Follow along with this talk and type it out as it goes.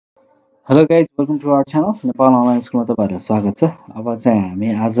Hello guys, welcome to our channel. Nepal Online School मा तपाईहरुलाई स्वागत छ। अब चाहिँ हामी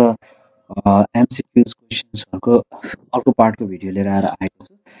आज MCQs क्वेशन्सहरुको अर्को पार्टको भिडियो लिएर आएको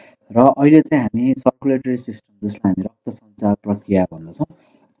छु। र अहिले चाहिँ हामी सर्कुलेटरी सिस्टम जसलाई हामी रक्त सञ्चार प्रक्रिया भन्दछौं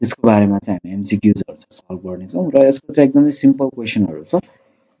त्यसको बारेमा चाहिँ हामी MCQsहरु चाहिँ सल्भ गर्ने छौं र यसको चाहिँ एकदमै सिम्पल क्वेशनहरु छ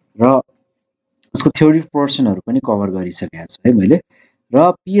र यसको थ्योरी पोर्सनहरु पनि कभर गरिसकेको छु है मैले।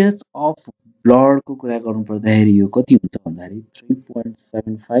 र pH अफ ब्लड को कुरा गर्नु पर्दाखेरि यो कति हुन्छ भन्दाखेरि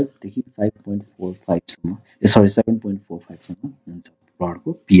 3.75 देखि 5.45 सम्म सरी 7.45 सम्म हुन्छ ब्लड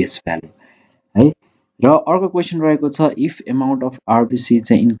को pH भ्यालु है। र अर्को क्वेशन रहेको छ इफ अमाउन्ट अफ आरबीसी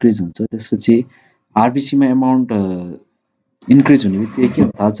चाहिँ इन्क्रिज हुन्छ त्यसपछि आरबीसी मा अमाउन्ट इन्क्रिज हुने बित्तिकै के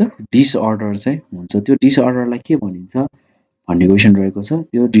थाहा छ डिसअर्डर चाहिँ हुन्छ। त्यो डिसअर्डरलाई के भनिन्छ भन्ने क्वेशन रहेको छ।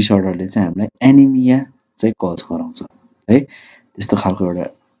 त्यो डिसअर्डरले चाहिँ हामीलाई एनिमिया चाहिँ कज गराउँछ है। त्यस्तो खालको एउटा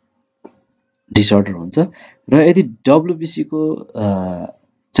डिसअर्डर हुन्छ र यदि डब्ल्युबीसी को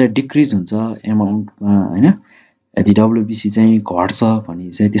चाहिँ डिक्रिज हुन्छ अमाउन्टमा हैन, यदि डब्ल्युबीसी चाहिँ घट्छ भने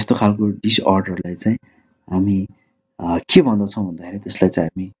चाहिँ त्यस्तो खालको डिसअर्डरलाई चाहिँ हामी के भन्दछौं भन्दाखेरि त्यसलाई चाहिँ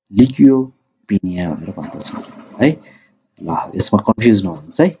हामी ल्युकोपिनिया भनेर भन्दछौं है। ल यसमा कन्फ्युज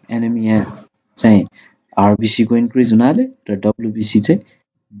नहुनुस् है। एनिमिया चाहिँ आरबीसी को इन्क्रिज हुनाले र डब्ल्युबीसी चाहिँ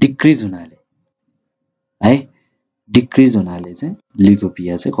डिक्रिज हुनाले है, डिक्रिज हुनाले चाहिँ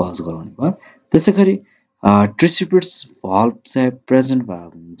ल्युकोपिया चाहिँ कज गराउने भयो। त्यसैगरी ट्रिसिपिट्स भल्भ चाहिँ प्रेजेन्ट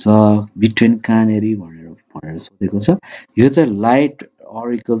भएको हुन्छ बिट्विन कानेरी भनेर सोधेको छ। यो चाहिँ लाइट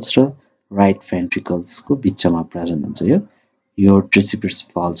ऑरिकल्स र राइट भेन्ट्रिकल्स को बीचमा प्रेजेन्ट हुन्छ यो ट्रिसिपिट्स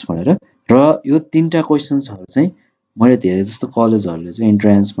भल्भ भनेर। र यो तीनटा क्वेशन्सहरु चाहिँ मैले धेरै जस्तो कलेजहरुले चाहिँ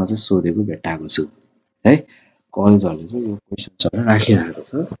इन्ट्रान्समा चाहिँ सोधेको भेटाएको छु है। कलेजहरुले चाहिँ यो क्वेशन्सहरु राखिरहेको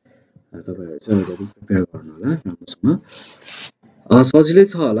छ। तपाईहरु चाहिँ अलरेडी प्रिपेयर गर्नु होला राम्रोसँग। सजिलै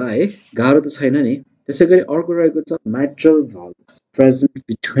छ होला है, गाह्रो त छैन नि। त्यसैगरी अर्को रहेको छ माइट्रल भल्भ प्रेजेन्ट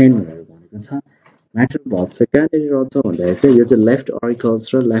बिट्विन भनेर भनेको छ। माइट्रल भल्भ चाहिँ कहाँनिर रहन्छ भन्दाखेरि चाहिँ यो चाहिँ लेफ्ट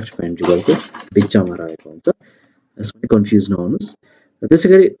ऑरिकल्स र लेफ्ट भेन्ट्रिकलको बीचमा रहेको हुन्छ। यसमा कन्फ्युज नहुनुस्।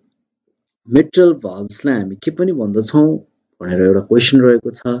 त्यसैगरी मिट्रल भल्भ्सलाई हामी के पनि भन्दछौं भनेर एउटा क्वेशन रहेको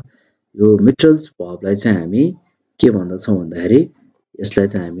छ। यो मिट्रल भल्भलाई चाहिँ हामी के भन्दछौं भन्दाखेरि यसलाई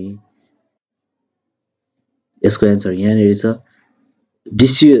चाहिँ हामी यसको एन्सर यहाँनिर छ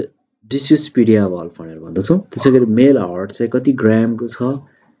डिस्युसपिडिया भल्भ भनेर भन्दछौं। त्यसैगरी मेल हार्ट चाहिँ कति ग्रामको छ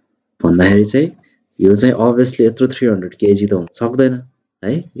भन्दाखेरि चाहिँ यो चाहिँ अभियसली यत्रो 300 केजी त हुन सक्दैन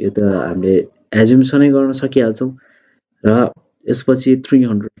है। यो त हामीले एज्युम्सनै गर्न सकिहाल्छौं। र यसपछि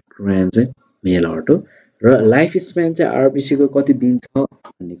 300 ग्राम चाहिँ मेल हार्ट हो। र लाइफ स्प्यान चाहिँ आरबीसी को कति दिन छ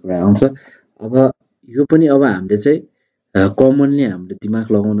भन्ने कुरा आउँछ। अब यो पनि अब हामीले चाहिँ कमनली हामीले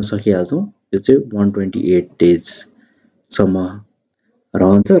दिमाग लगाउन सकिहाल्छौं। यो चाहिँ 128 डेज सम्म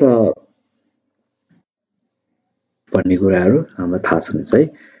रहन्छ र भन्ने कुराहरु हामीलाई थाहा छन् है।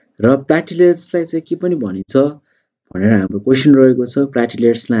 र प्लेटलेट्सलाई चाहिँ के पनि भनिन्छ भनेर हाम्रो क्वेशन रहेको छ।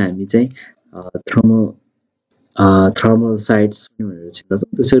 प्लेटलेट्सलाई हामी चाहिँ थर्मोसाइट्स भनेर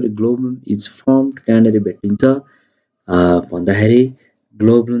चिन्दछौं। त्यसैगरी ग्लोबुलिन इज फर्मड कहाँनिर भेटिन्छ भन्दाखेरि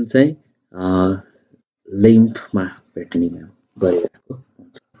ग्लोबुलिन चाहिँ लिम्फमा भेटिने गरिरहेको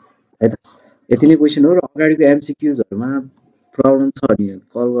हुन्छ है त। यति नै क्वेशन हो। र अगाडिको एमसीक्यूजहरुमा प्रब्लम छ भने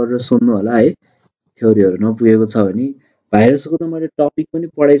कल गरेर सोध्नु होला है। थ्योरीहरु नपुगेको छ भने भाइरसको त मैले टपिक पनि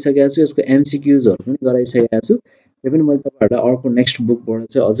पढाइसकेको छु, यसको एमसीक्यूजहरु पनि गराइसकेको छु। त्यो पनि मैले तपाईहरुलाई अर्को नेक्स्ट बुकबाट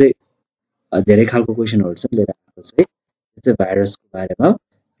चाहिँ अझै धेरै खालको क्वेशनहरु चाहिँ लिएर आएको छु है। यो चाहिँ भाइरसको बारेमा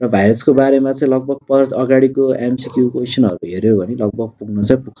र भाइरसको बारेमा चाहिँ लगभग अगाडिको एमसीक्यू क्वेशनहरु हेर्यो भने लगभग पुग्न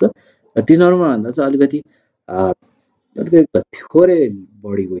चाहिँ पुग्छ। र तिनीहरुमा भन्दा चाहिँ अलिकति थोरै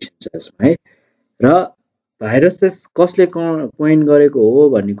बढी क्वेशन छ यसमा है। र भाइरस चाहिँ कसले कोइन गरेको हो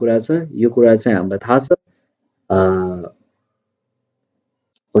भन्ने कुरा छ। यो कुरा चाहिँ हामीलाई थाहा छ।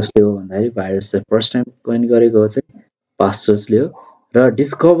 कसले हो भन्दाखेरि भाइरस चाहिँ फर्स्ट टाइम कोइन गरेको हो चाहिँ पास्टर्सले हो। र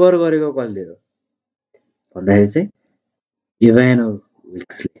डिस्कभर गरेको कसले हो भन्दाखेरि चाहिँ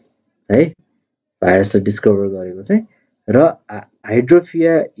इभानोविक्सले है भाइरसलाई डिस्कभर गरेको चाहिँ। र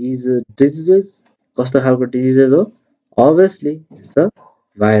हाइड्रोफिया इज अ डिजिजेस। कस्तो खालको डिजिजेस हो? Obviously it's a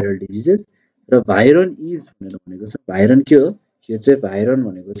viral diseases. र भाइरन इज भनेर भनेको छ। भाइरन के हो? यो चाहिँ भाइरन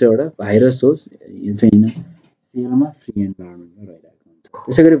भनेको चाहिँ एउटा भाइरस हो। यो चाहिँ सेलमा फ्री एन्भाइरोमेन्टमा रहिरहेको हुन्छ।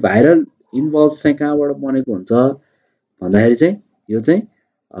 त्यसैगरी भाइरल इन्भल्भ चाहिँ कहाँबाट बनेको हुन्छ भन्दाखेरि चाहिँ यो चाहिँ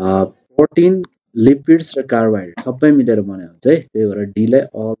प्रोटिन, लिपिड्स र कार्बोहाइड्रेट सबै मिलेर बनेको हुन्छ है। त्यही भएर डी लाई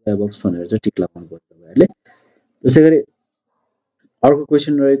अल द अबभ भनेर चाहिँ टिक लगाउनु पर्छ तपाईहरुले। त्यसैगरी अर्को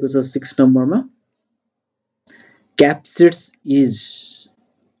क्वेशन रहेको छ 6 नम्बरमा क्याप्सिड्स इज,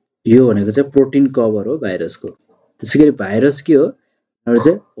 यो भनेको चाहिँ प्रोटिन कभर हो भाइरसको। त्यसैगरी भाइरस के हो? यो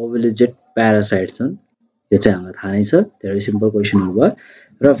चाहिँ ओभुलेजेट प्यारासाइट छन्। यो चाहिँ हामीलाई थाहा नै छ धेरै सिम्पल क्वेशन भयो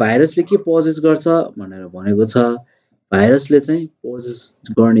र भाइरसले के पोजेस गर्छ भनेर भनेको छ भाइरसले चाहिँ पोजेस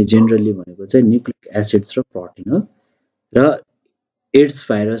गर्ने जनरली भनेको चाहिँ न्यूक्लिक एसिड्स र प्रोटिन हो र एड्स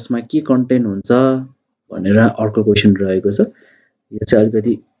भाइरसमा के कन्टेन्ट हुन्छ भनेर अर्को क्वेशन रहेको छ यो चाहिँ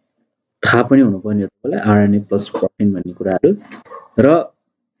अलिकति थाहा पनि हुनुपर्ने हो तपाईलाई आरएनए प्लस प्रोटिन भन्ने कुराहरु र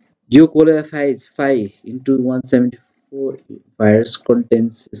यो 𝘂𝗶𝗹𝗃 into 174 भाइरस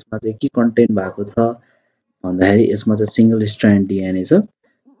कन्टेन्ट्स यसमा चाहिँ के कन्टेन्ट भएको छ भन्दाखेरि यसमा चाहिँ सिंगल स्ट्रान्ड डीएनए छ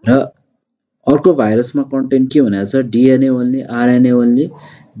र अर्को भाइरसमा कन्टेन्ट के भनेको छ DNA only RNA only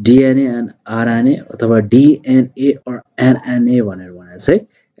DNA and RNA अथवा डीएनए और एनएनए भनेर भनेको छ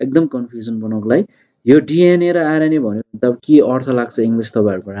एकदम कन्फ्युजन बनाउनको लागि यो डीएनए र आरएनए भन्यो भने त के अर्थ लाग्छ इंग्लिश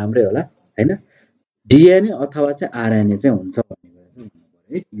तपाईहरुको राम्रै होला हैन डीएनए अथवा चाहिँ आरएनए चाहिँ हुन्छ भन्ने कुरा चाहिँ भन्नु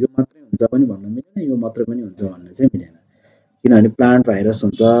पर्यो है यो मात्रै हुन्छ पनि भन्न मिल्दैन यो मात्रै पनि हुन्छ भन्न चाहिँ मिल्दैन किनभने प्लान्ट भाइरस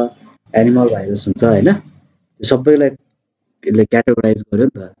हुन्छ एनिमल भाइरस हुन्छ हैन त्यो सबैलाई यसले क्याटेगोराइज गर्यो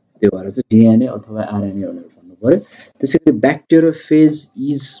नि त त्यो भएर चाहिँ डीएनए अथवा आरएनए भनेर भन्नु पर्यो त्यसैगरी ब्याक्टेरियोफेज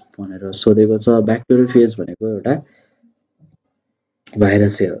इज भनेर सोधेको छ ब्याक्टेरियोफेज भनेको एउटा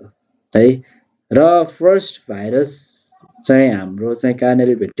भाइरस हो है र फर्स्ट भाइरस चाहिँ हाम्रो चाहिँ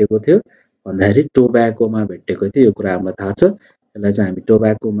कहाँनेर भेटेको थियो भन्दाखेरि टोब्याकोमा भेटेको थियो यो कुरा हामीलाई थाहा छ यसलाई चाहिँ हामी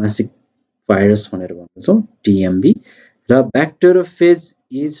टोब्याकोमासिक भाइरस भनेर भन्दछौं टीएमबी र ब्याक्टेरियोफेज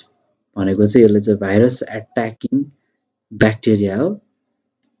इज भनेको चाहिँ यसले चाहिँ भाइरस एट्याकिङ ब्याक्टेरिया हो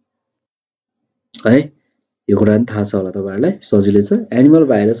है यो कुरा पनि थाहा छ होला तपाईहरुलाई सजिलै छ एनिमल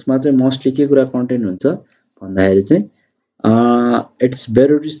भाइरसमा चाहिँ मोस्टली के कुरा कन्टेन्ट हुन्छ भन्दाखेरि चाहिँ इट्स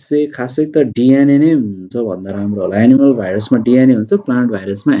बेटर टु से खासै त डीएनए नै हुन्छ भन्दा राम्रो होला एनिमल भाइरसमा डीएनए हुन्छ प्लान्ट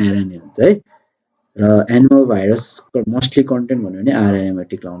भाइरसमा आरएनए हुन्छ है र एनिमल भाइरसको मोस्टली कन्टेन्ट भन्यो भने आरएनए मा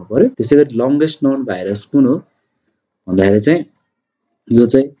टिक लाउनु पर्यो त्यसैगरी लंगेस्ट नोन भाइरस कुन हो भन्दाखेरि चाहिँ यो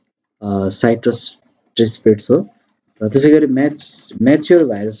चाहिँ साइट्रस ट्रिस्पेट्स हो र त्यसैगरी म्याच्योर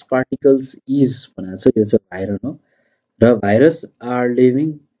भाइरस पार्टिकल्स इज भनेको चाहिँ यो चाहिँ भाइरल हो र virus are living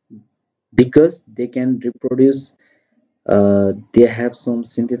because they can reproduce they have some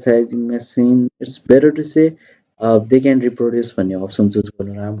synthesizing machine it's better to say they can reproduce भन्ने अप्सन चुज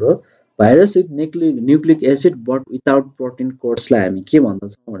गर्नु राम्रो हो virus with nucleic acid but without protein codes लाई हामी के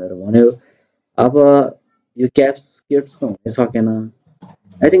भन्दछौं भनेर भन्यो अब यो क्याप्सकेट्स त हुन सकेन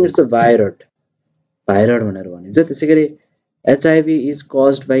आई थिंक इट्स अ भाइरड भनेर भनिन्छ त्यसैगरी एचआईभी इज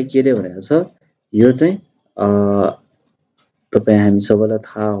कज्ड बाइ केले भनेको छ यो चाहिँ तपाई हामी सबैलाई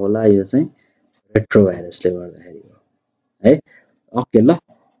थाहा होला यो चाहिँ रेट्रोभाइरसले गर्दाखेरि है ओके ल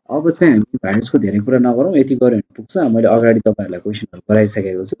अब चाहिँ हामी भाइरसको धेरै कुरा नगरौं यति गरे भने पुग्छ मैले अगाडि तपाईहरुलाई क्वेशनहरु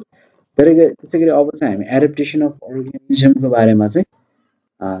गराइसकेको छु त्यसैगरी अब चाहिँ हामी एडाप्टेसन अफ अर्गानिजमको बारेमा चाहिँ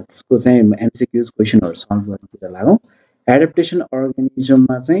त्यसको चाहिँ एमसीक्यूज क्वेशनहरु सल्भ गर्नतिर लागौं एडाप्टेसन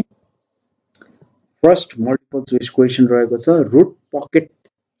अर्गानिजममा चाहिँ फर्स्ट मल्टिपल चोइस क्वेशन रहेको छ route pocket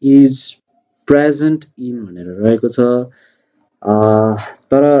is present in भनेर रहेको छ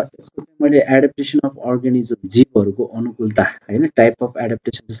तर यसको चाहिँ मैले एडाप्टेसन अफ अर्गानिजम जीवहरुको अनुकूलता हैन टाइप अफ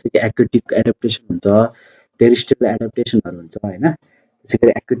एडाप्टेसन जस्तै कि एक्वाटिक एडाप्टेसन हुन्छ टेरेस्ट्रियल एडाप्टेसनहरु हुन्छ हैन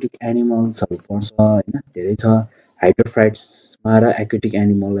त्यसैगरी एक्वाटिक एनिमल्सहरु पर्छ हैन धेरै छ हाइड्रोफाइट्समा र एक्वाटिक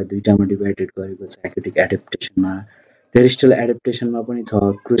एनिमललाई दुईटामा डिभाइडेड गरेको छ एक्वाटिक एडाप्टेसनमा टेरेस्ट्रियल एडाप्टेसनमा पनि छ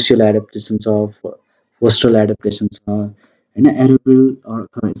क्रुशियल एडाप्टेसन छ पोस्टल एडाप्टेसन छ हैन एरोबियल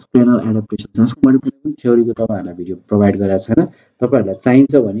अथवा स्पेनल एडाप्टेसन छ जसको मैले कुनै पनि थ्योरीको तपाईहरुलाई भिडियो प्रोवाइड गरेको छैन तपाईहरुलाई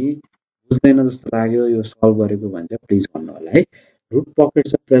चाहिन्छ भने बुझ्दैन जस्तो लाग्यो यो सल्भ गरेको भने चाहिँ प्लिज भन्नु होला है रूट पकेट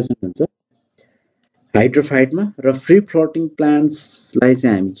चाहिँ प्रेजेन्ट हुन्छ हाइड्रोफाइटमा र फ्री फ्लोटिङ प्लान्ट्सलाई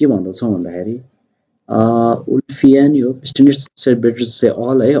चाहिँ हामी के भन्दछौं भन्दाखेरि उल्फियान यो स्टैंडर्ड बेटर से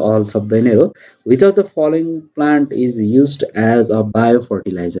अल है अल सबै नै हो which of the following plant is used as a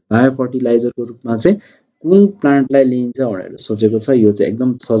बायोफर्टिलाइजरको रूपमा चाहिँ कुन प्लान्टलाई लिइन्छ भनेर सोचेको छ यो चाहिँ एकदम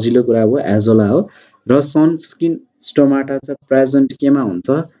सजिलो कुरा हो एजोला हो र सनस्किन स्टोमाटा चाहिँ प्रेजेन्ट केमा हुन्छ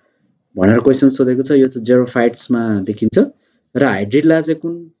भनेर क्वेशन सोधेको छ यो चाहिँ जेरोफाइट्समा देखिन्छ र हाइड्रिडला चाहिँ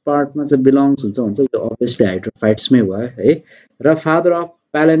कुन पार्टमा चाहिँ बिलोंग्स हुन्छ यो अभियसली हाइड्रोफाइट्समै भयो है र फादर अफ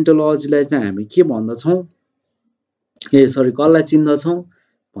प्यालेन्टोलोजीलाई चाहिँ हामी के भन्दछौं कसलाई चिन्दछौं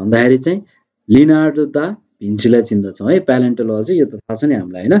भन्दाखेरि चाहिँ लियोनार्डो दा भिन्सीलाई चिन्दछौं है प्यालेन्टोलोजी यो त थाहा छ नि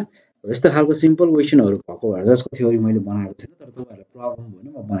हामीलाई हैन यस्तो खालको सिम्पल क्वेशनहरु भएको भएर जसको थ्योरी मैले बनाएको छैन तर तपाईहरुलाई प्रब्लम भयो भने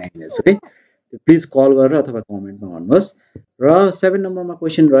म बनाइदिन्छु है त्यो प्लिज कल गरेर अथवा कमेन्टमा भन्नुहोस् र 7 नम्बरमा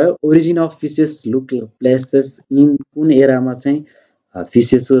क्वेशन रह्यो origin of fishes look places in कुन एरामा चाहिँ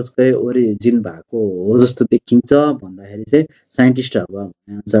फिशेसकै ओरिजिन भएको हो जस्तो देखिन्छ भन्दाखेरि चाहिँ साइन्टिस्टहरुको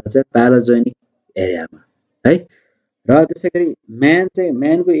आन्सर चाहिँ प्यालोजेनिक एरियामा है र त्यसैगरी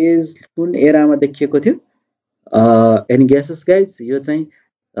म्यानको एज कुन एरामा देखिएको थियो एनी गेसेस गाइज यो चाहिँ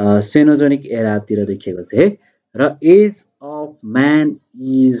सेनोजेनिक एरातिर देखिएको छ है र एज अफ म्यान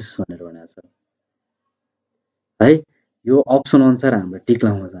इज भनेर भनेको छ है यो अप्सन अनुसार हाम्रो टिक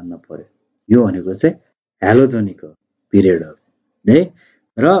लाउन जान्न पर्यो यो भनेको चाहिँ हेलोजेनिक हो पिरियड हो है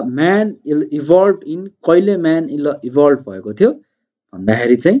र म्यान इभल्भ इन कहिले म्यान इभल्भ भएको थियो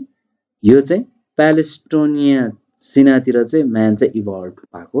भन्दाखेरि चाहिँ यो चाहिँ प्यालेस्टोनिया सिनातिर चाहिँ म्यान चाहिँ इभल्भ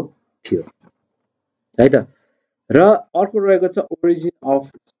भएको थियो है त र अर्को रहेको छ origin of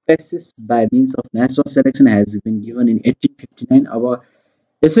spaces by means of natural selection has been given in 1859 अब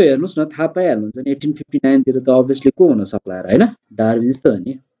यसो हेर्नुस् न थाहा पाइहाल्नुहुन्छ नि 1859 तिर त अभियसली को हुन सक्ला र हैन डार्विन्स त हो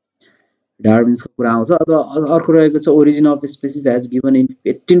नि डार्विन्सको कुरा आउँछ अथवा अर्को रहेको छ origin of spaces has given in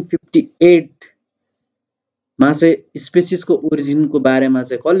 1858 मा चाहिँ स्पेसिसको ओरिजिनको बारेमा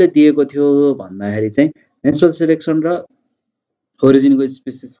चाहिँ कसले दिएको थियो भन्दाखेरि चाहिँ नेचुरल सेलेक्सन र ओरिजिनको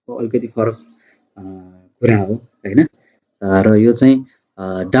स्पेसिसको अलिकति फरक कुरा हो हैन र यो चाहिँ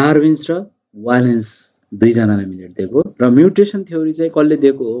डार्विन्स र वालेन्स दुईजनाले मिलेर दिएको र म्युटेसन थ्योरी चाहिँ कसले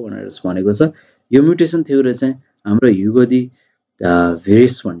दिएको हो भनेर भनेको छ यो म्युटेसन थ्योरी चाहिँ हाम्रो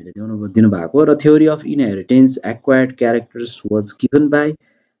ह्युगोदी-भेरिस भन्नेले दिनु भएको र theory of inheritance acquired characters was given by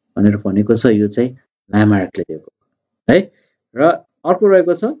भनेर भनेको छ यो चाहिँ ल्यामार्कले दिएको है र अर्को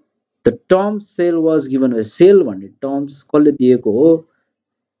रहेको छ the term sale was given by sale भन्ने टर्म्स कसले दिएको हो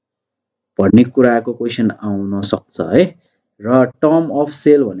भन्ने कुराको क्वेशन आउन सक्छ है र टर्म अफ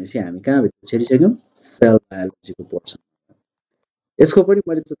सेल भनेपछि हामी कहाँ भित्र छिरिसक्यौं सेल बायोलोजीको पोर्सन यसको पनि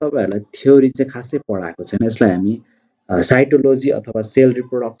मैले चाहिँ तपाईहरुलाई थ्योरी चाहिँ खासै पढाएको छैन यसलाई हामी साइटोलोजी अथवा सेल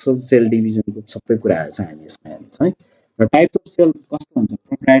रिप्रोडक्सन सेल डिभिजनको सबै कुराहरु चाहिँ हामी यसमा हेर्छौं है र टाइप्स अफ सेल कस्तो हुन्छ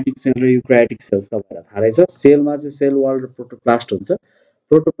प्रोकार्योटिक सेल र युक्यारियोटिक सेल्स तपाईहरुलाई थाहा रहेछ सेलमा चाहिँ सेल वल र प्रोटोप्लास्ट हुन्छ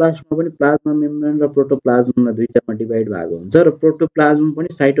प्रोटोप्लास्टमा पनि प्लाज्मा मेम्ब्रेन र प्रोटोप्लाज्ममा दुईटामा डिभाइड भएको हुन्छ र प्रोटोप्लाज्म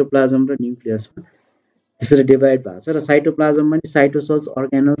पनि साइटोप्लाज्म र न्यूक्लियसमा त्यसरी डिभाइड भएको छ र साइटोप्लाज्ममा पनि साइटोसेल्स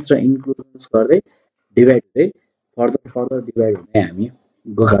अर्गानल्स र इन्क्लुजन्स गर्दै डिभाइड हुँदै फर्दर डिभाइड हुँदै हामी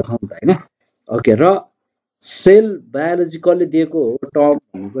गएका छौं त हैन ओके र सेल बायोलोजिकली दिएको हो टर्म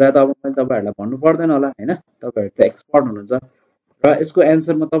भन्ने कुरा त अब मैले तपाईहरुलाई भन्नु पर्दैन होला हैन तपाईहरु त एक्सपर्ट हुनुहुन्छ र यसको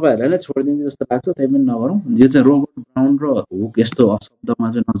एन्सर म तपाईहरुलाई नै छोड्दिन्छु जस्तो लाग्छ त्यही पनि नगरौँ यो चाहिँ रोबर्ट ब्राउन र हुक यस्तो शब्दमा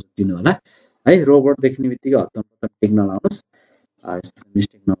चाहिँ नजोडिनु होला है रोबोट देख्नेबित्तिकै हत्तपत्त टिक नलाउनुस् यस्तो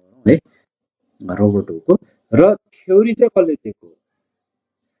मिस्टेक नगरौँ है रोबोट हुकको र थ्योरी चाहिँ कसले दिएको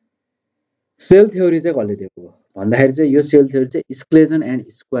सेल थ्योरी चाहिँ कसले दिएको भन्दाखेरि चाहिँ यो सेल थ्योरी चाहिँ स्क्लेजन एन्ड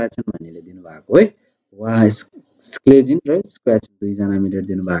स्क्वाचन भन्नेले दिनु भएको है उहाँ स्क्लेजिन र स्क्वाचन दुईजना मिलेर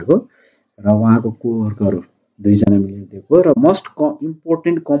दिनु भएको र उहाँको कोवर्कर दुईजना मिलेर दिएको र मोस्ट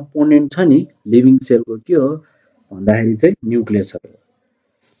इम्पोर्टेन्ट कम्पोनेन्ट छ नि लिभिङ सेलको के हो भन्दाखेरि चाहिँ न्यूक्लियसहरु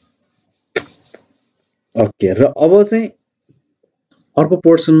ओके र अब चाहिँ अर्को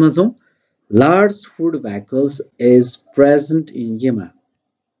पोर्सनमा छौं large food vehicles is present in केमा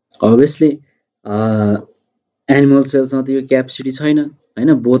obviously एनिमल सेलसँग त यो क्यापेसिटी छैन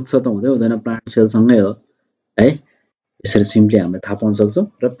हैन बोथ छ त हुँदै हुँदैन प्लान्ट सेलसँगै हो है यसरी सिम्पली हामीले थाहा पाउन सक्छौं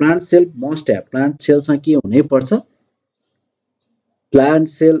र plant sale must have plant सेलसँग के हुनै पर्छ plant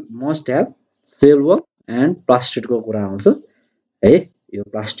sale must have sale wall and प्लास्टिडको कुरा आउँछ है यो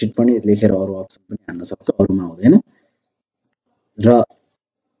प्लास्टिड पनि लेखेर अरु अप्सन पनि हान्न सक्छ अरुमा हुँदैन र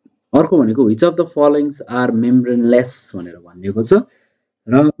अर्को भनेको which of the followings are membraneless भनेर भनिएको छ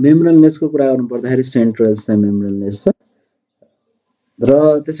र membraneless को कुरा गर्नु पर्दाखेरि सेन्ट्रोयल्स चाहिँ membraneless छ र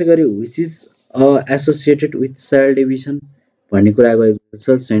त्यसैगरी which is associated with cell division भन्ने कुरा गएको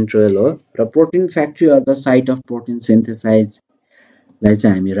छ सेन्ट्रोयल हो र protein factory or the site of protein synthesise लाई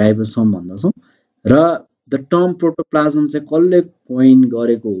चाहिँ हामी राइबोसोम भन्दछौं र द टर्म प्रोटोप्लाज्म चाहिँ कसले कोइन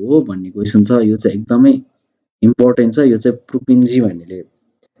गरेको हो भन्ने क्वेशन छ यो चाहिँ एकदमै इम्पोर्टेन्ट छ यो चाहिँ प्रुपिन्जी भन्नेले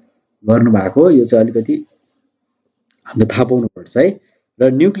गर्नु भएको यो चाहिँ अलिकति हामीले थाहा पाउनु पर्छ है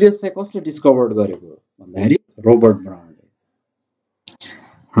र न्यूक्लियस चाहिँ कसले डिस्कभर्ड गरेको भन्दाखेरि रोबर्ट ब्राउनले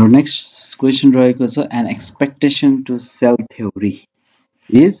र नेक्स्ट क्वेशन रहेको छ an expectation to sell theory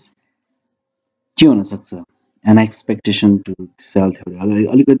is के हुन सक्छ an expectation to sell theory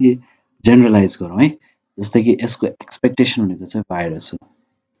अलिकति जेनरलाइज गरौँ है जस्तै कि यसको एक्सपेक्टेसन भनेको चाहिँ भाइरस हो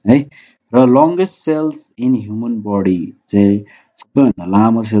है र longest sales in human body चाहिँ सबैभन्दा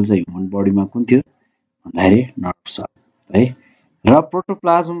लामो सेल चाहिँ ह्युमन बडीमा कुन थियो भन्दाखेरि नर्भ सेल है र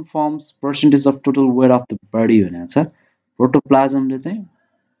protoplasm firms percentage of total weight of the body भनेको छ प्रोटोप्लाज्मले चाहिँ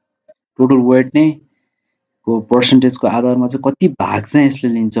टोटल वेट नै को पर्सेन्टेजको आधारमा चाहिँ कति भाग चाहिँ यसले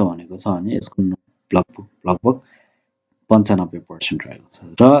लिन्छ भनेको छ भने यसको लगभग 95% रहेको छ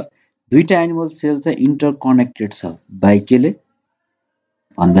र दुईटा एनिमल सेल चाहिँ इन्टरकनेक्टेड छ बाइ केले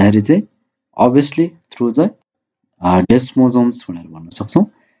भन्दाखेरि चाहिँ obviously थ्रु चाहिँ डेस्मोसोम्स भनेर भन्न सक्छौं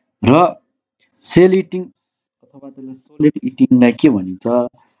र सेल इटिङ अथवा त्यसलाई सोलिड इटिङलाई के भनिन्छ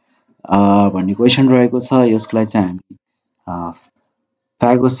भन्ने क्वेसन रहेको छ। यसलाई चाहिँ हामी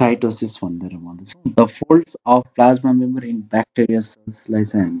फागोसाइटोसिस भनेर भन्दछौँ। The folds of plasma member in bacteria सेल्सलाई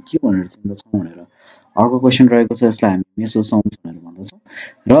चाहिँ हामी के भनेर चिन्दछौँ भनेर अर्को क्वेसन रहेको छ। यसलाई हामी मेसोसोम्स भनेर भन्दछौँ।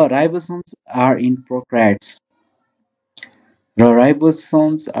 र ribosomes are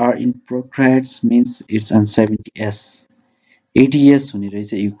in प्रोक्राइट्स means it's on 70s 80s हुने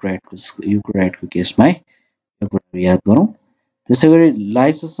रहेछ युक्राइटको केसमा है। यो कुराहरू याद गरौँ। त्यसै गरी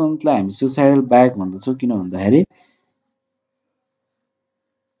लाइसोसोम्सलाई हामी सुसाइडल ब्याग भन्दछौँ। किन भन्दाखेरि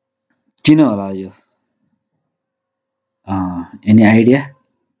किन होला यो एनी आइडिया?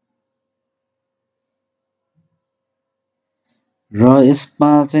 र यसमा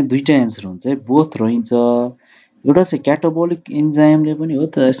चाहिँ दुईटा एन्सर हुन्छ है, बोथ रहन्छ। एउटा चाहिँ क्याटाबोलिक इन्जाइमले पनि हो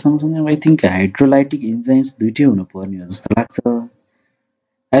त, सँगसँगै आई थिङ्क हाइड्रोलाइटिक इन्जाइम्स दुइटै हुनुपर्ने हो जस्तो लाग्छ।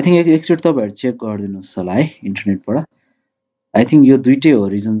 आई थिङ्क एकचोटि तपाईँहरू चेक गरिदिनुहोस् होला है इन्टरनेटबाट। आई थिङ्क यो दुइटै हो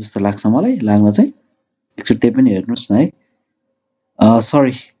रिजन जस्तो लाग्छ मलाई, लाग्न चाहिँ। एकचोटि त्यही पनि हेर्नुहोस् न है।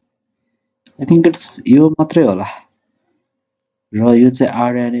 सरी, आई थिङ्क इट्स यो मात्रै होला। र यो चाहिँ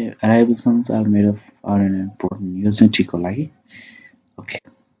RNA ribosomes are made of RNA protein, यो चाहिँ ठिक होला कि? ओके।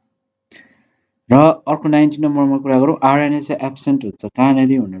 र अर्को 90 नम्बरमा कुरा गरौँ। आरएनए चाहिँ एब्सेन्ट हुन्छ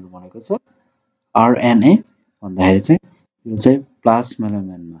कहाँनिर भनेर भनेको छ। आरएनए भन्दाखेरि चाहिँ यो चाहिँ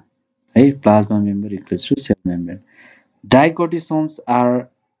प्लाज्मामा है, plasma member equals to sell membrane. डाइकोटिसोम्स are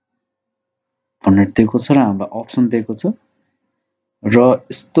भनेर दिएको छ र हामीलाई अप्सन दिएको छ। र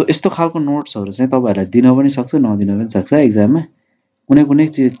यस्तो खालको नोट्सहरू चाहिँ तपाईँहरूलाई दिन पनि सक्छ, नदिन पनि सक्छ एक्जाममा। कुनै कुनै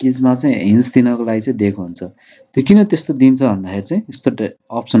चिजमा चाहिँ हिन्ट्स दिनको लागि चाहिँ दिएको हुन्छ। त्यो किन त्यस्तो दिन्छ भन्दाखेरि चाहिँ यस्तो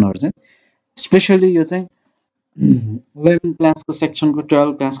अप्सनहरू चाहिँ स्पेसली यो चाहिँ 11 क्लासको सेक्सनको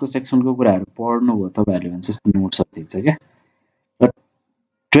 12 क्लासको सेक्सनको कुराहरू पढ्नुभयो तपाईँहरूले भने चाहिँ यस्तो नोट्सहरू दिन्छ क्या। र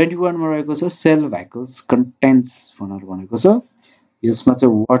 21 मा रहेको छ सेल भ्याकल्स कन्टेन्ट्स भनेर भनेको छ। यसमा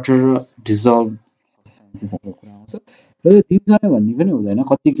चाहिँ वाटर डिजल्भ सब्स्टेन्सेसहरूको कुरा आउँछ। र यो दिन्छ नै भन्ने पनि हुँदैन,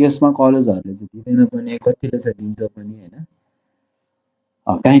 कति केसमा कलेजहरूले चाहिँ दिँदैन पनि, कतिले चाहिँ दिन्छ पनि होइन।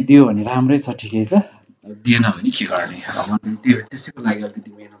 काहीँ दियो भने राम्रै छ, ठिकै छ, दिएन भने के गर्ने। त्यसैको लागि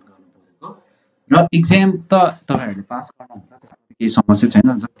अलिकति मेहनत गर्नु परेको। र इक्जाम त तपाईँहरूले पास गर्नुहुन्छ, त्यसमा केही समस्या छैन।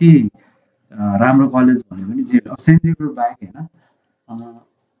 जति राम्रो कलेज भने पनि जे सेन्ट जेभियर बाहेक होइन,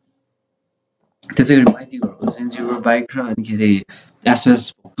 त्यसै गरी माइतीघरको सेन्ट जेभियर बाहेक र अनिखेरि एसएस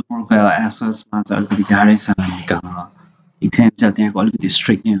भक्तपुरको एसएसमा चाहिँ अलिकति गाह्रै छ निकाल्न। इक्जाम चाहिँ त्यहाँको अलिकति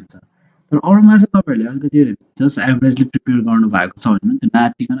स्ट्रिक्ट नै हुन्छ। तर अरूमा चाहिँ तपाईँहरूले अलिकति जस्ट एभरेजली प्रिपेयर गर्नु भएको छ भने त्यो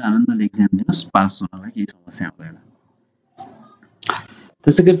नातिकन आनन्दले इक्जाम दिनुहोस्, पास हुनलाई केही समस्या हुँदैन।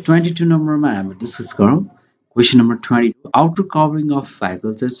 त्यसै गरी 22 नम्बरमा हामी डिस्कस गरौँ। Question number 22, outer covering of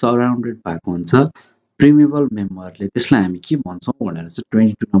भ्याकल चाहिँ सराउन्डेड भएको हुन्छ प्रिमेबल मेम्बरले, त्यसलाई हामी के भन्छौँ भनेर चाहिँ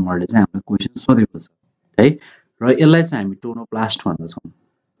 22 नम्बरले चाहिँ हामीलाई क्वेसन सोधेको छ है। र यसलाई चाहिँ हामी टोनोप्लास्ट भन्दछौँ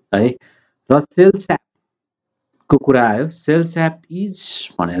है। र सेल स्यापको कुरा आयो। सेल स्याप इज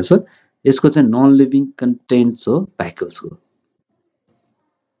भनेको छ, यसको चाहिँ नन लिभिङ कन्टेन्ट्स हो भ्याकल्सको।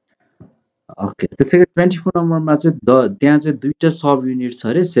 ओके। त्यसै गरी 24 नम्बरमा चाहिँ त्यहाँ चाहिँ दुईटा सब युनिट छ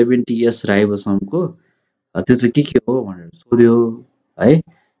अरे 70s राइबोसोमको। त्यो चाहिँ के हो भनेर सोध्यो है।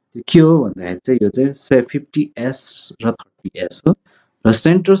 त्यो के हो भन्दाखेरि चाहिँ यो चाहिँ 50s र 30s हो। र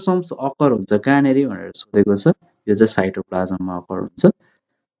सेन्ट्रोसोम्स अकर हुन्छ कहाँनिर भनेर सोधेको छ। यो चाहिँ साइटोप्लाज्ममा अकर हुन्छ।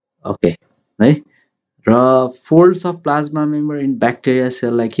 ओके है। र folds of plasma member in bacteria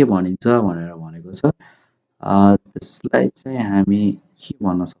सेललाई के भनिन्छ भनेर भनेको छ। त्यसलाई चाहिँ हामी के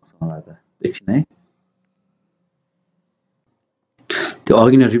भन्न सक्छौँ होला त, एकछिन है, त्यो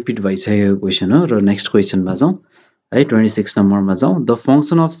अघि नै रिपिट भइसकेको क्वेसन हो। र नेक्स्ट क्वेसनमा जाउँ है, 26 नम्बरमा जाउँ। The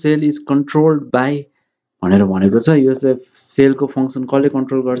function of sale is controlled by भनेर भनेको छ। यो चाहिँ सेलको फङ्सन कसले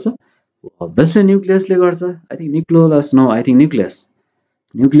कन्ट्रोल गर्छ? अभियसली न्युक्लियसले गर्छ। आई थिङ्क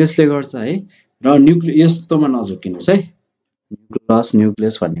न्युक्लियसले गर्छ है। र यस्तोमा नझुक्किनुहोस् है,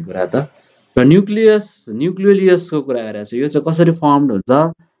 न्युक्लियस भन्ने कुरा त। र न्युक्लियसको कुरा गरेर चाहिँ यो चाहिँ कसरी फर्मड हुन्छ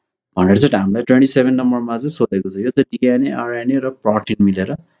भनेर चाहिँ हामीलाई 27 नम्बरमा चाहिँ सोधेको छ। यो चाहिँ डिएनए आरएनए र प्रोटिन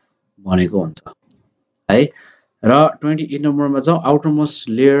मिलेर बनेको हुन्छ है। र 28 नम्बरमा चाहिँ आउटरमोस्ट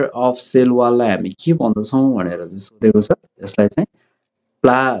लेयर अफ सेल वाललाई हामी के भन्दछौँ भनेर चाहिँ सोधेको छ। यसलाई चाहिँ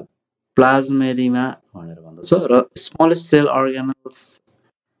प्लाज्मेरिमा भनेर भन्दछ। र स्मलेस्ट सेल अर्गानल्स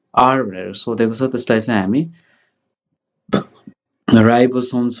आर भनेर सोधेको छ। त्यसलाई चाहिँ हामी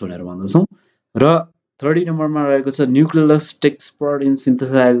राइबोसोम्स भनेर भन्दछौँ। र 30 नम्बरमा रहेको छ nucleus takes part in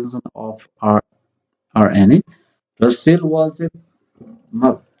सिन्थेसाइजेसन of RNA. र सेल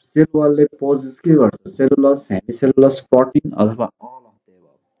वालले पोजेस के गर्छ? सेलुलस, हेमिसेलुलस, प्रोटिन अथवा अल अफ द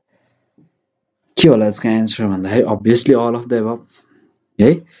एबभ। के होला यसको एन्सर भन्दाखेरि obviously all of the above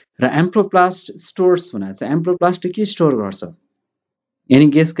है। र एम्प्रोप्लास्ट स्टोर्स भनेको चाहिँ एम्प्रोप्लास्टले के स्टोर गर्छ एनी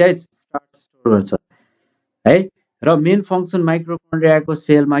गेस गाइज स्टोर गर्छ है र मेन फंक्सन माइक्रोकन्ड्रियाको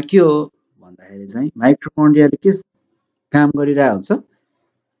सेलमा के हो भन्दाखेरि चाहिँ माइक्रोकन्ड्रियाले के काम गरिरहेको हुन्छ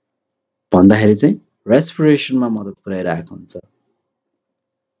भन्दाखेरि चाहिँ रेस्पिरेसनमा मद्दत पुर्याइरहेको हुन्छ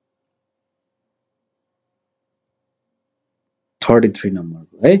 33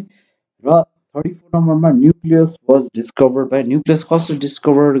 नम्बरको है र 34 नम्बरमा nucleus was discovered by nucleus कसले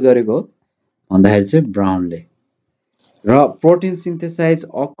डिस्कभर गरेको भन्दाखेरि चाहिँ ब्राउनले र प्रोटिन सिन्थेसाइज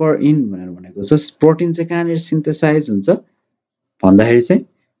अकर इन भनेर भनेको छ प्रोटिन चाहिँ कहाँनिर सिन्थेसाइज हुन्छ भन्दाखेरि चाहिँ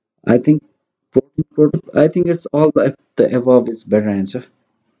I think it's all the above is better answer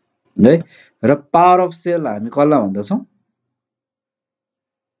है र पावर अफ सेल हामी कसलाई भन्दछौँ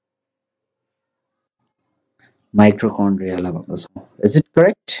माइक्रोकन्ड्रियालाई भन्दछौँ इज इट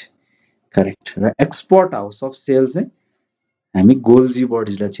करेक्ट करेक्ट र एक्सपोर्ट हाउस अफ सेल चाहिँ हामी गोल्जी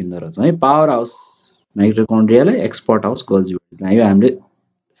बडिजलाई चिन्दो रहेछौँ है power house माइक्रोकन्ड्रियालाई export house Golgi बडिजलाई यो हामीले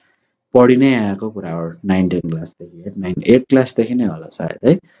पढि नै आएको कुरा हो 9-10 क्लासदेखि 8 क्लासदेखि नै होला सायद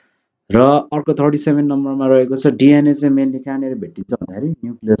है र अर्को 37 नम्बरमा रहेको छ डिएनए चाहिँ मेनली कहाँनिर भेटिन्छ भन्दाखेरि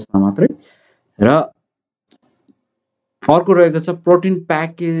न्यूक्लियसमा मात्रै र अर्को रहेको छ protein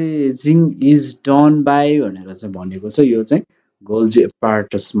packaging is done by भनेर चाहिँ भनेको छ यो चाहिँ गोल्जी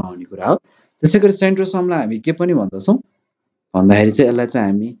एपार्टसमा हुने कुरा हो त्यसैगरी सेन्ट्रोसोमलाई हामी के पनि भन्दछौँ भन्दाखेरि चाहिँ यसलाई चाहिँ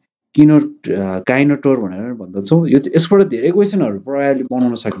हामी काइनोटोर भनेर भन्दछौँ यो चाहिँ यसबाट धेरै क्वेशनहरु प्रयासले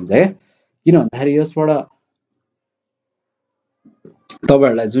बनाउन सकिन्छ क्या किन भन्दाखेरि यसबाट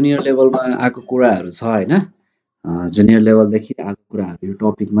तपाईहरुलाई जुनियर लेभलमा आएको कुराहरु छ हैन जुनियर लेभलदेखि आएको कुराहरु यो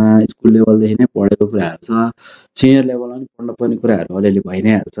टपिकमा स्कुल लेभलदेखि नै पढेको कुराहरु छ सिनियर लेभलमा पनि पढ्न पर्ने कुराहरु अलिअलि भइ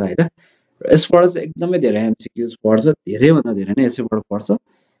नै हाल्छ हैन यसबाट चाहिँ एकदमै धेरै एमसीक्यूज पर्छ धेरै भन्दा धेरै नै यसैबाट पर्छ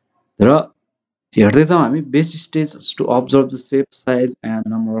र हेर्दै जाउँ हामी base stage to observe the shape size and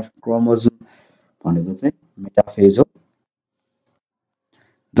number of chromosome भनेको चाहिँ मेटाफेज हो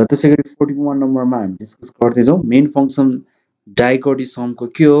र त्यसैगरी 41 नम्बरमा हामी डिस्कस गर्दै जाउँ मेन फंक्सन डाइकोटिसोमको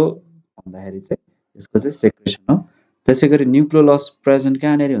के हो भन्दाखेरि चाहिँ यसको चाहिँ सेक्रेसन हो त्यसैगरी न्यूक्लियोलस प्रेजेन्ट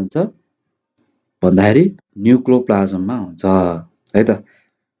कहाँनेरि हुन्छ भन्दाखेरि न्यूक्लियोप्लाज्ममा हुन्छ है त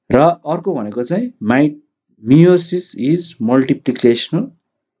र अर्को भनेको चाहिँ मियोसिस इज मल्टिप्लिकेशनल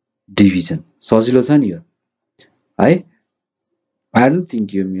डिभिजन सजिलो छ नि यो है I don't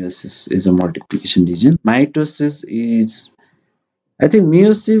think your meiosis is a multiplication division. Mitosis is, I think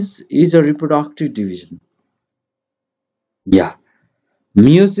meiosis is a reproductive division. Yeah,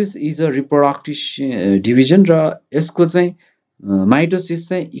 meiosis is a reproductive division र यसको चाहिँ माइटोसिस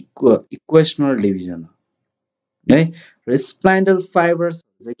चाहिँ इक्वेशनल डिभिजन हो है र स्प्लाइन्डल फाइबर्स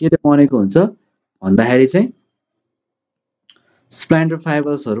चाहिँ के बनेको हुन्छ भन्दाखेरि चाहिँ स्प्लाइन्डल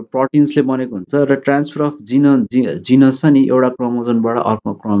फाइबर्सहरु प्रोटिन्सले बनेको हुन्छ र ट्रान्सफर अफ जिनस छ नि एउटा क्रोमोजोमबाट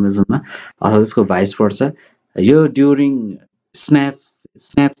अर्को क्रोमोजोममा अथवा त्यसको भाइस वर्सा यो ड्युरिङ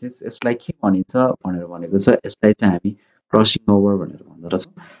स्न्याप्सिस यसलाई के भनिन्छ भनेर भनेको छ यसलाई चाहिँ हामी क्रसिङ ओभर भनेर भन्दो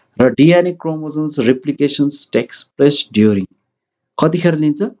रहेछौँ र DNA chromosomes replications takes place during कतिखेर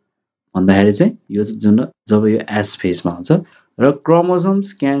लिन्छ भन्दाखेरि चाहिँ यो जुन जब यो एस फेजमा हुन्छ र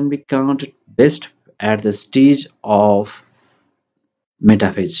chromosomes can be counted best at the stage of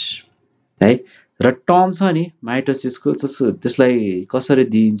metaphase है र टर्म छ नि माइटोसिसको त्यसलाई कसरी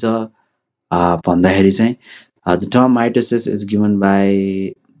दिइन्छ भन्दाखेरि चाहिँ the term mitosis is given by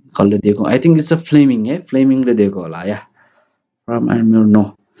कसले दिएको आई थिंक इट्स अ फ्लेमिङ है फ्लेमिङले दिएको होला या from I don't know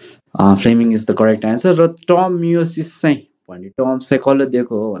फ्लेमिङ is the correct answer र टर्म मियोसिस चाहिँ भन्ने टर्म चाहिँ कसले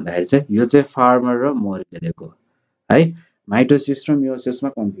दिएको हो भन्दाखेरि चाहिँ यो चाहिँ फार्मर र मोरीले दिएको हो है माइटोसिस र मियोसिसमा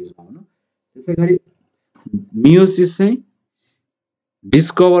कन्फ्युज नहुनु त्यसैगरी मियोसिस चाहिँ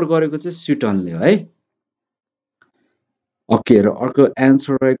डिस्कभर गरेको चाहिँ स्युटनले है ओके र अर्को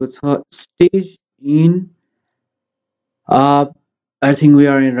आन्सर रहेको छ stage in I think we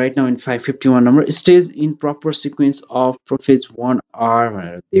are in right now in 551 number stage in proper sequence of prophase 1R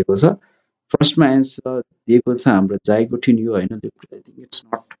भनेर दिएको छ फर्स्टमा आन्सर दिएको छ हाम्रो जाइगोटिन यो हैन आई थिंक इट्स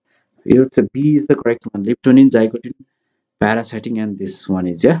नट यो चाहिँ be is the correct one लिप्टोनिन zygotene प्यारासाइटिङ and this one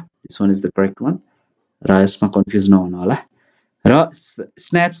is the correct one र यसमा कन्फ्युज नहुनु होला र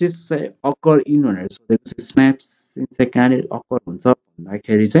स्न्याप्सिस चाहिँ अकर इन भनेर सोधेको छ स्न्याप्सिस चाहिँ कहाँनिर अकर हुन्छ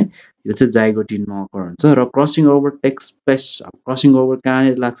भन्दाखेरि चाहिँ यो चाहिँ जाइगोटिनमा अकर हुन्छ र crossing over takes place crossing over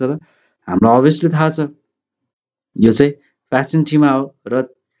कहाँनिर लाग्छ त हामीलाई अभियसली थाहा छ यो चाहिँ प्यासेन्टिमा हो र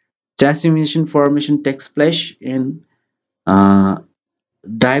च्यासिमिनेसन फर्मेसन टेक्स प्लेस इन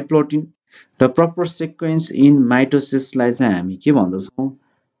डाइप्लोटिन र प्रपर सिक्वेन्स इन माइटोसिसलाई चाहिँ हामी के भन्दछौँ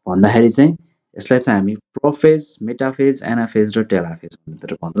भन्दाखेरि चाहिँ यसलाई चाहिँ हामी प्रोफेज मेटाफेज एनाफेज र टेलाफेज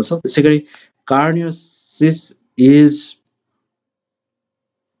भनेर भन्दछौँ त्यसैगरी कार्नियोसिस इज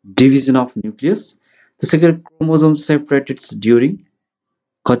डिभिजन अफ न्युक्लियस, त्यसै गरी क्रोमोजोम सेपरेटेड्स ड्युरिङ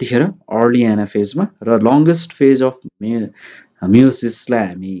कतिखेर अर्ली एना फेजमा, र लङ्गेस्ट फेज अफ मियोसिसलाई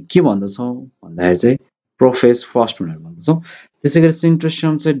हामी के भन्दछौँ भन्दाखेरि चाहिँ प्रोफेज फर्स्ट भनेर भन्दछौँ। त्यसै गरी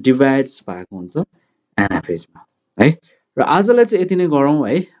सिन्ट्रोसोम चाहिँ डिभाइड्स भएको हुन्छ एना फेजमा है। र आजलाई चाहिँ यति नै गरौँ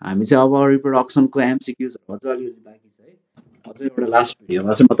है। हामी चाहिँ अब रिप्रोडक्सनको एमसिक्युजहरू अझ अलिअलि बाँकी छ है। अझ एउटा लास्ट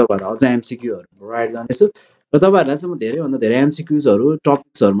भिडियोमा चाहिँ म तपाईँहरूलाई अझ एमसिक्युहरू प्रोभाइड गर्नेछु र तपाईँहरूलाई चाहिँ म धेरैभन्दा धेरै एमसिक्युजहरू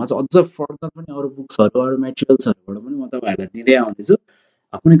टपिक्सहरूमा चाहिँ अझ फर्दर पनि अरू बुक्सहरू अरू मेटेरियल्सहरूबाट पनि म तपाईँहरूलाई दिँदै आउँदैछु।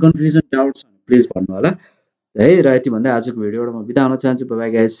 कुनै कन्फ्युजन डाउट छ भने प्लिज भन्नु होला है। र यति भन्दै आजको भिडियोबाट म बिदा हुन चाहन्छु। Bye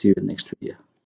bye guys, C you in next video.